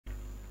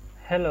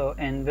Hello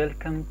and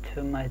welcome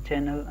to my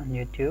channel on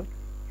YouTube,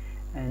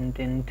 and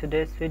in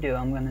today's video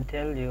I'm going to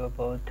tell you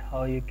about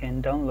how you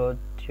can download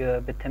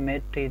your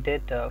bathymetry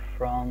data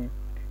from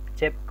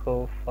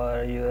GEBCO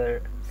for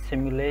your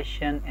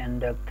simulation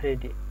in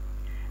Delft3D.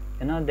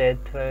 You know that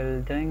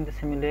while doing the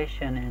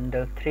simulation in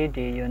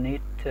Delft3D you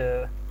need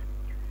to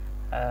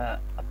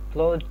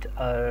upload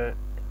or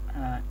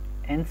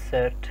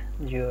insert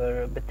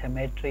your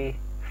bathymetry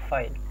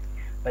file.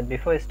 But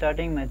before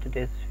starting my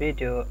today's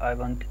video, I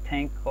want to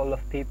thank all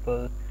of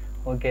people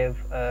who gave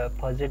a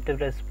positive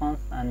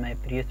response on my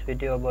previous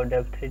video about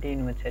Delft3D,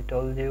 in which I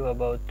told you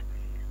about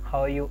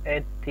how you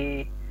add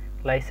the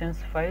license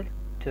file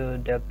to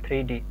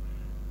Delft3D.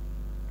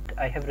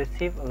 I have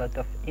received a lot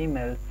of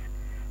emails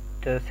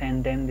to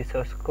send them the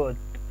source code,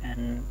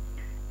 and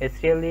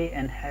it's really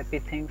an happy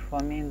thing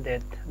for me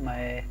that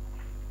my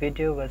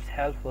video was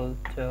helpful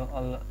to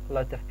a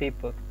lot of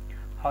people.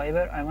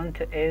 However, I want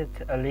to add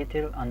a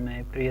little on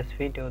my previous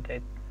video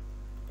that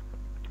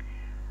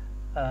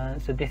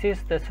so this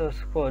is the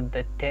source code,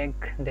 the tag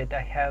that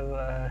I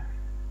have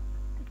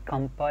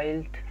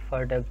compiled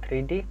for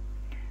Delft3D,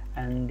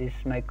 and this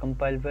is my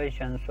compiled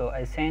version. So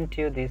I sent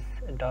you this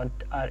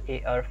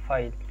 .rar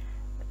file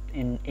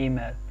in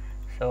email.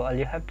 So all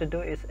you have to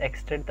do is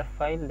extract the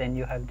file, then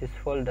you have this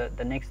folder.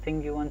 The next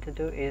thing you want to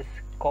do is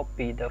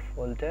copy the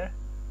folder.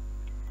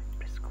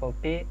 Press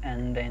copy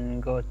and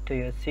then go to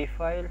your C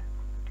file,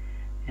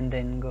 and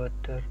then go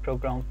to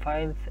program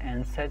files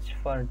and search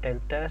for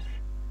deltas.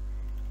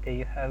 There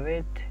you have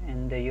it,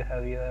 and there you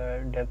have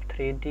your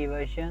Delft3D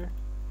version.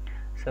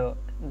 So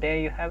there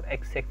you have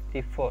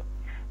x64.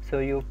 So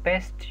you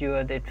paste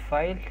your that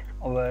file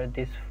over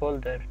this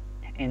folder,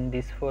 in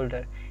this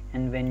folder,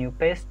 and when you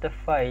paste the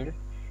file,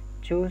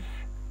 choose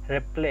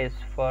replace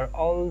for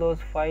all those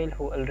files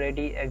who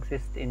already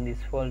exist in this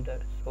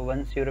folder. So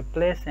once you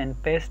replace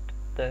and paste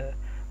the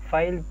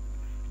file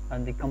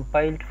on the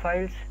compiled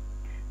files,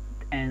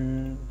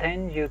 and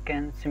then you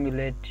can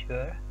simulate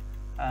your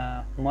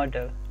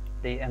model,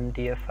 the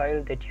MDF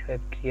file that you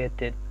have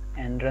created,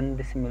 and run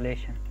the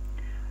simulation.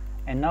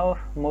 And now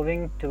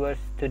moving towards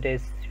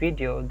today's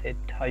video, that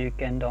how you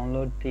can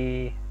download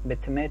the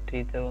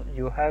bathymetry. So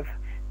you have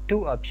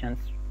two options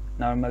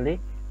normally.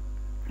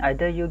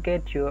 Either you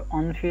get your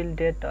on-field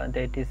data,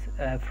 that is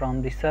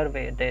from the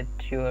survey that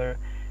your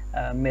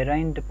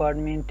marine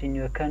department in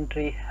your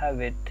country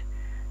have it,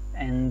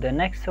 and the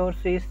next source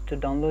is to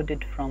download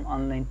it from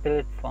online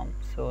platform.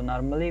 So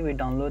normally we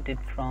download it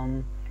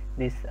from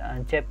this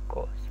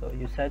GEBCO. So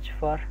you search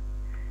for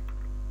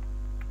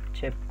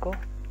GEBCO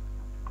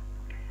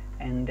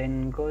and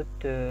then go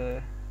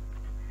to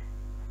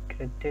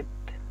credit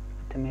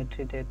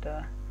bathymetry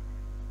data.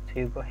 So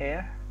you go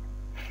here,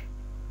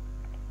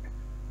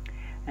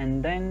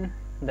 and then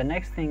the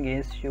next thing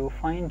is you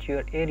find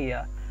your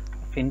area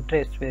of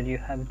interest where you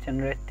have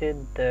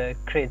generated the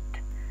grid.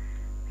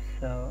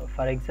 So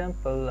for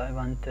example, I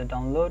want to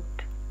download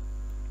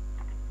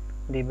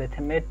the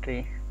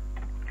bathymetry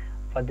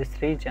for this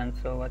region.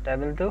 So what I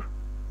will do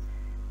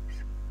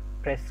is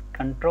press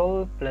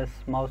Ctrl plus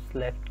mouse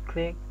left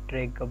click,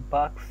 drag a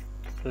box,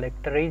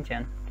 select the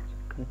region,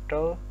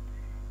 Ctrl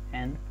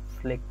and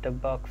select the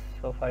box.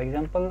 So for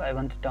example, I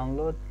want to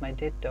download my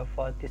data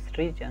for this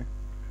region.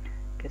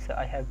 Okay, so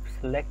I have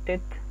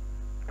selected,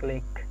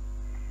 click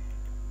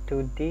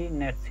 2D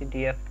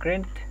netcdf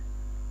grid,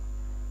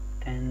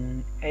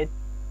 then add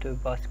to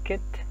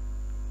basket.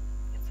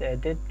 It's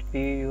added,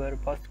 view your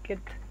basket,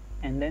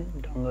 and then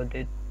download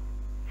it.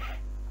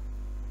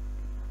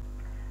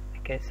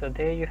 Okay, so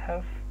there you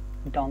have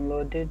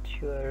downloaded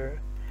your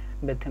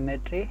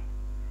bathymetry.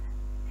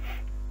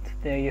 So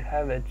there you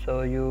have it. So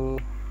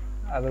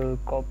I will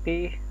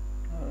copy,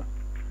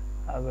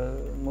 I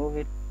will move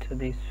it to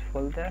this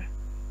folder,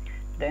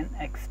 then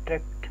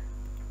extract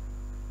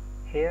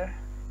here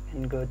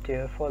and go to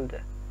your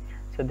folder.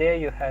 So there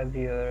you have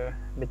your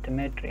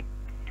bathymetry.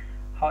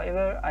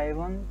 However, I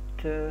want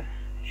to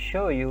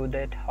show you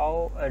that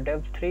how a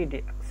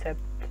Delft3D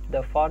accepts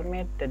the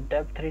format that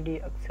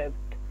Delft3D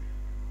accepts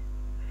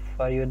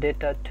for your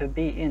data to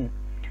be in.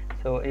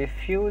 So if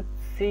you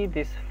see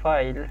this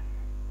file,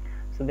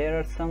 so there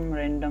are some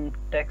random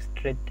text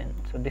written.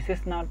 So this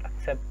is not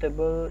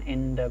acceptable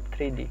in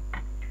Delft3D.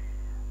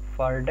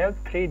 For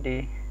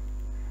Delft3D,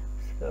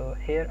 so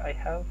here I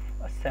have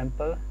a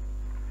sample.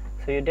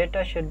 So your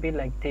data should be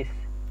like this: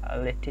 a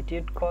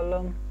latitude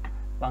column,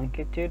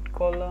 longitude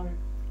column,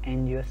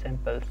 and your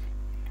samples.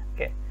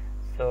 Okay,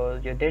 so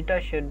your data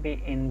should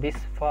be in this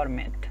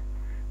format.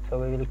 So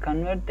we will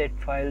convert that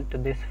file to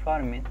this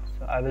format.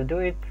 So I will do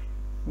it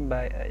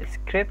by a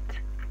script.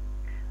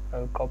 I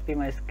will copy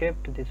my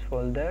script to this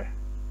folder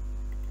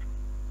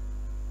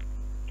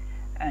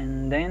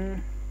and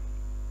then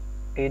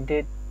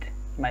edit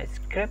my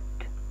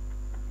script.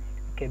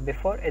 Okay,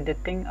 before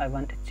editing, I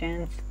want to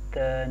change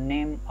the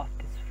name of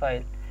this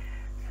file.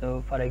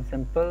 So for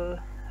example,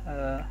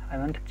 I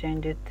want to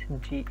change it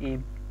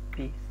GEBCO.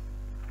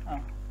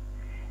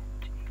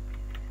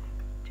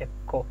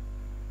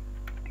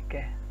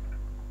 Okay,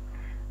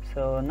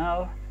 so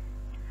now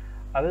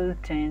I will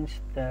change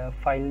the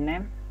file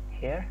name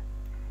here.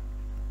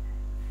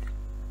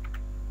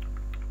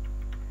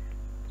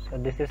 So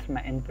this is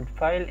my input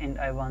file, and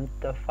I want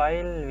the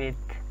file with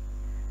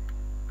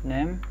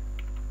name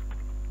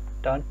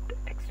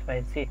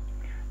 .xyz.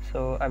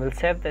 So I will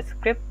save the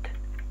script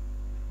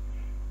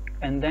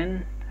and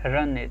then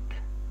run it.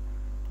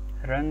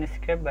 Run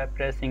script by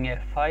pressing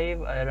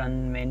F5. I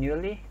run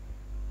manually,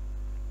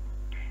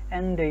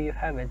 and there you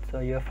have it. So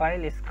your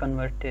file is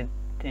converted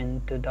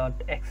into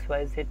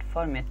 .xyz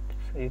format.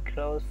 So you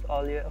close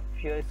all of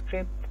your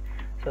script.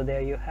 So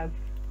there you have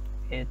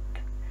it.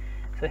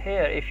 So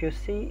here, if you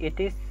see, it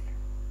is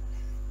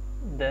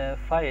the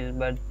file,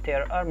 but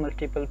there are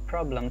multiple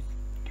problems.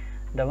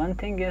 The one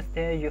thing is,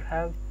 there you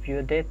have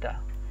your data,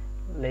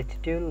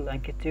 latitude,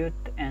 longitude,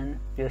 and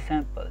your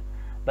sample,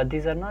 but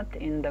these are not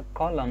in the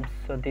columns,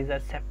 so these are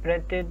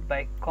separated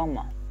by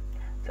comma.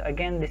 So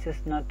again, this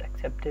is not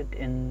accepted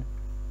in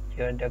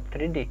your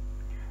Delft3D.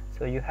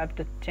 So you have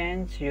to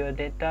change your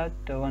data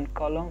to one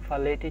column for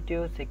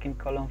latitude, second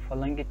column for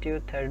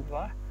longitude, third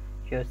for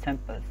your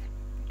samples.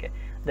 Okay.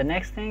 The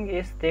next thing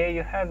is, there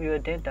you have your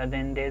data,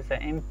 then there's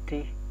an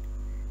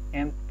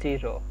empty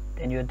row,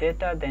 then your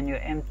data, then your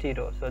empty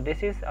row. So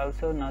this is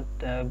also not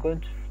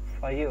good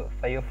for you,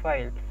 for your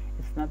file.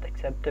 It's not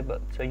acceptable.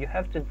 So you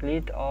have to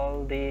delete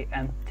all the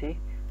empty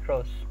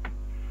rows.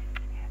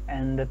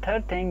 And the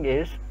third thing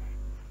is,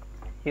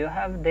 you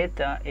have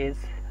data is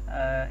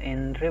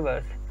in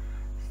reverse.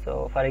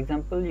 So for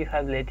example, you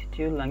have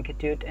latitude,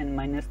 longitude, and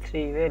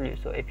 -3 value.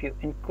 So if you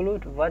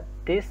include what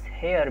this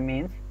here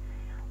means,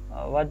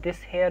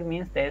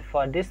 that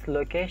for this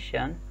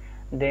location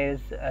there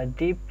is a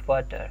deep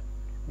water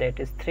that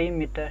is 3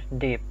 meters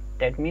deep.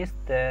 That means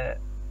the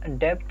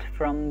depth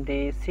from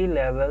the sea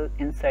level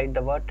inside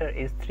the water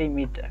is 3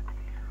 meters.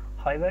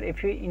 However,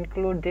 if you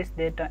include this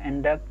data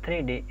in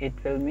Delft3D,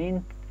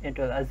 it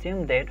will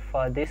assume that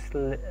for this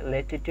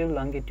latitude,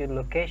 longitude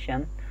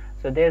location,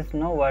 so there's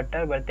no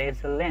water, but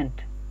there's a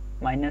length.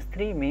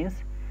 -3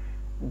 means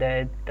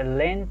that the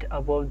length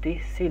above the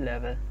sea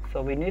level.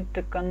 So we need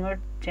to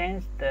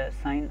change the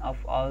sign of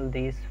all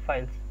these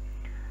files.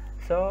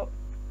 So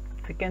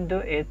we can do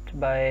it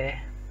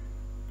by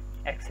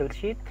Excel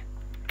sheet.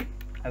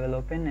 I will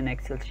open an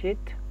Excel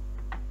sheet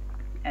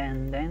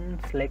and then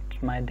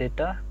select my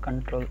data,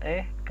 Ctrl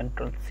A,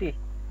 Ctrl C,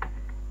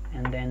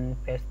 and then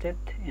paste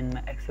it in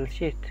my Excel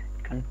sheet,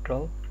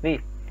 Ctrl V.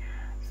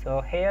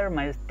 So here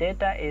my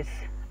data is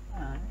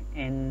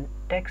in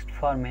text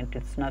format,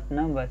 it's not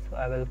numbers, so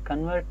I will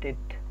convert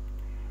it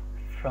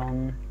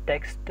from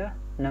text to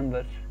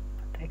numbers,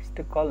 text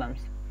to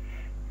columns.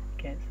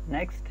 Okay,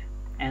 next,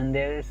 and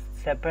there is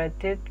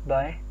separated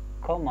by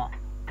comma,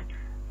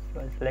 so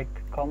I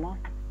select comma,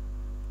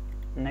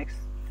 next,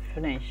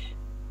 finish.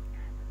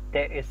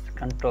 There is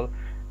control.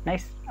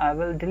 Next, I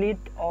will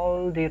delete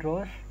all the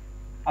rows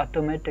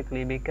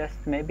automatically, because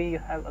maybe you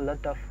have a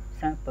lot of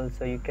samples,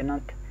 so you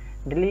cannot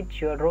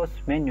delete your rows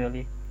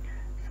manually.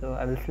 So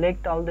I will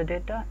select all the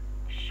data,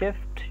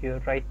 shift your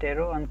right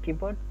arrow on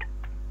keyboard,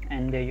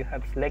 and there you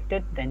have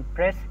selected, then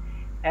press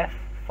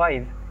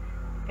F5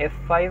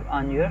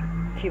 on your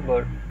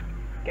keyboard.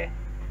 Okay,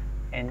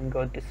 and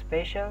go to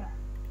spatial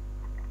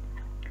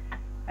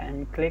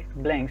and click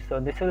blank. So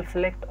this will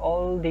select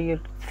all the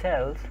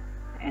cells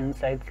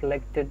inside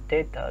selected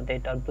data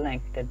that are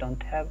blank, they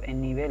don't have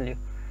any value.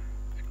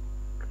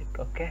 Click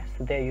OK.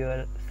 So there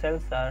your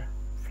cells are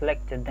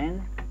selected.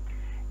 Then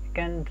you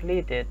can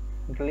delete it,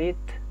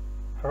 delete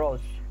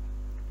rows.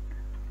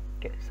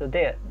 Okay, so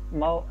there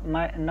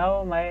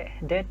now my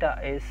data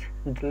is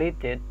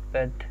deleted,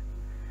 but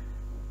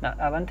now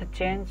I want to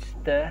change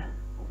the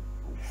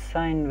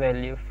sign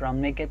value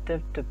from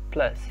negative to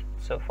plus.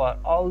 So for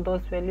all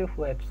those values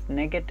who have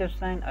negative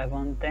sign, I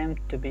want them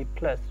to be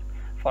plus.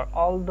 For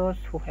all those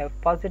who have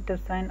positive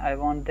sign, I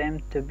want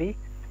them to be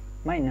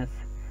minus.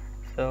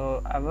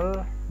 So I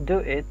will do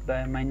it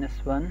by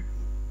 -1,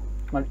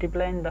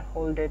 multiplying the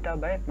whole data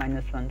by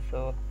 -1.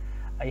 So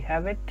I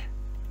have it.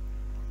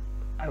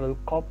 I will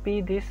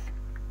copy this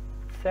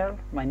cell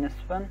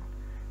 -1,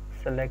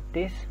 select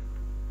this,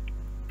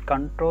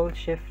 Control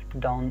Shift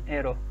down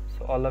arrow.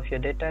 So all of your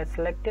data is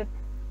selected.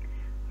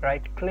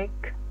 Right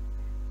click,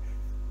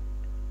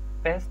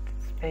 paste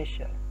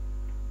spatial,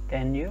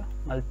 then you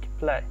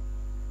multiply,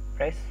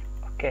 press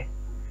OK.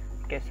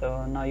 Okay,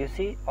 so now you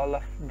see all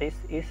of this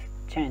is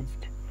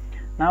changed.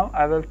 Now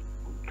I will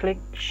click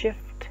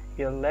Shift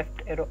your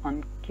left arrow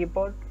on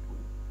keyboard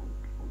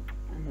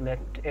and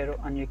left arrow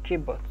on your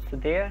keyboard. So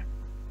there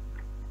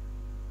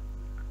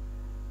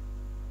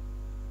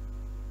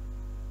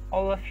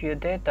all of your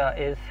data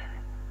is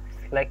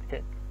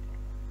selected.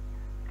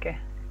 Okay,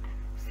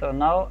 so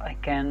now I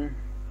can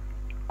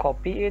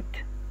copy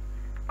it,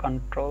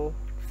 Control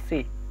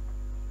C.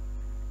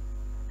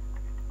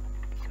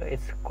 So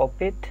it's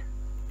copied.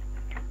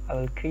 I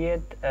will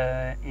create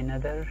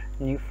another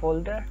new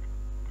folder,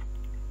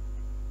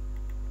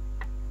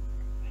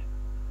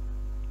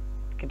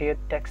 create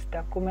text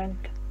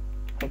document,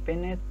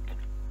 open it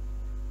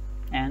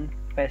and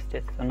paste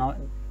it. So now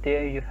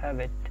there you have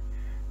it.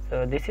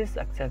 So this is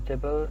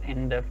acceptable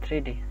in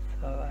Delft3D.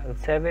 So I will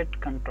save it,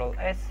 Ctrl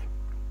S,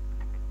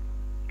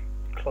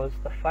 close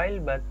the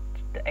file, but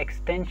the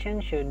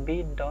extension should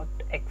be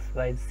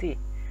 .xyz.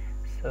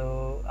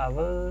 So I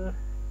will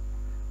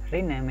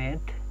rename it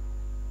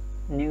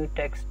new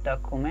text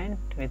document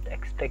with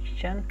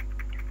extension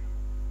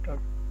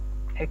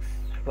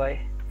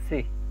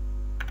 .xyz.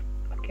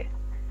 Okay,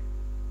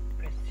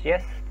 press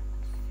yes.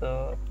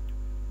 So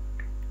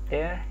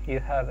there you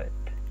have it.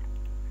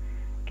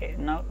 Okay,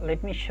 now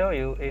let me show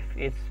you if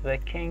it's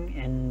working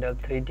in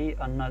Delft3D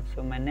or not.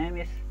 So my name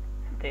is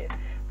there,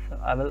 so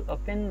I will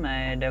open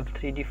my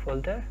Delft3D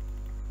folder,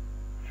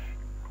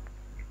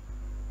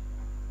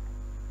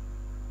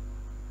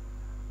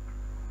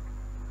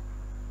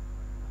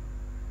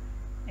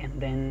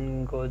 and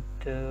then go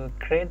to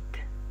create,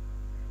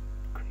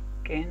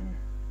 click in.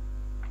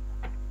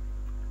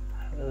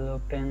 I will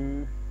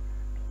open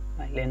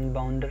my lane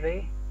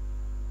boundary,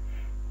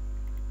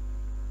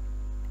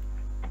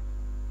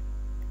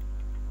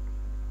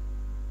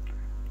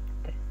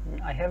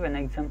 then I have an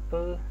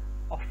example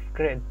of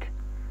grid,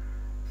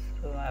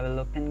 so I will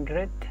open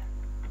grid.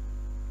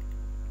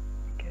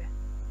 Okay,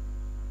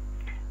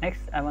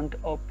 next I want to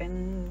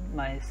open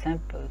my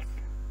samples.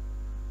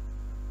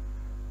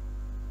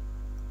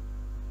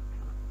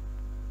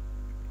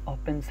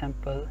 Open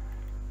sample,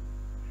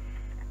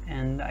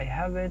 and I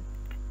have it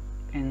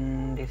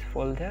in this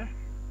folder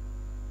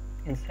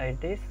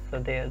inside this. So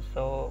there,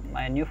 so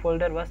my new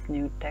folder was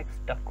new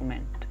text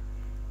document.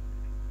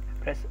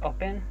 Press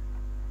open,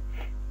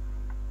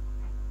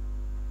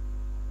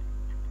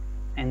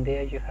 and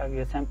there you have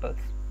your samples.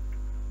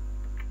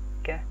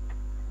 Okay,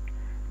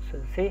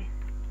 so see,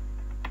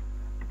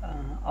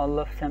 all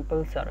of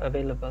samples are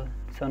available.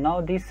 So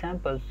now these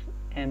samples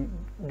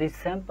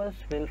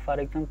will, for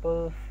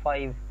example,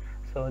 5,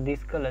 so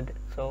this color,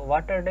 so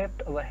water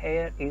depth over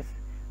here is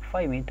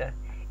 5 meter.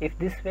 If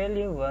this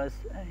value was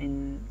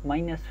in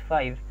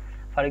 -5,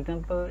 for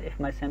example, if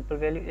my sample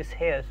value is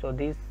here, so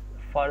these,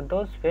 for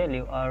those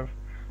value are,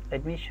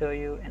 let me show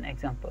you an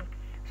example.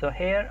 So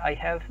here I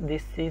have,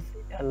 this is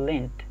a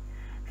length.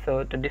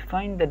 So to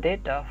define the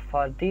data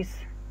for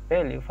this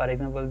value, for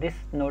example this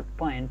node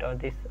point, or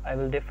this, I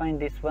will define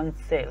this one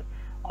cell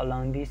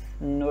along these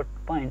node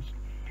points.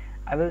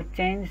 I will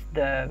change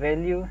the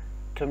value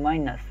to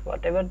minus,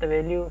 whatever the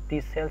value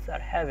these cells are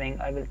having,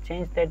 I will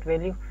change that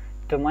value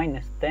to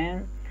minus.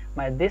 Then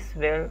this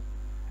cell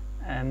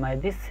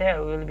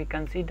will be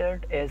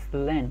considered as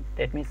length,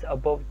 that means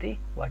above the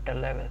water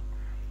level.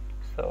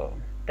 So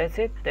that's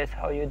it, that's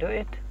how you do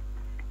it,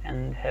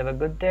 and have a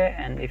good day.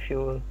 And if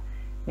you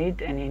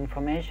need any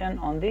information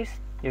on this,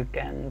 you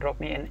can drop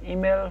me an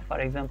email. For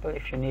example,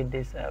 if you need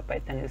this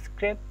Python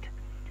script,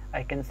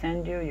 I can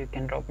send you. You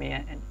can drop me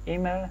an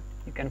email.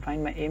 You can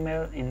find my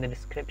email in the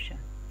description.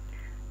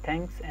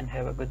 Thanks and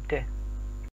have a good day.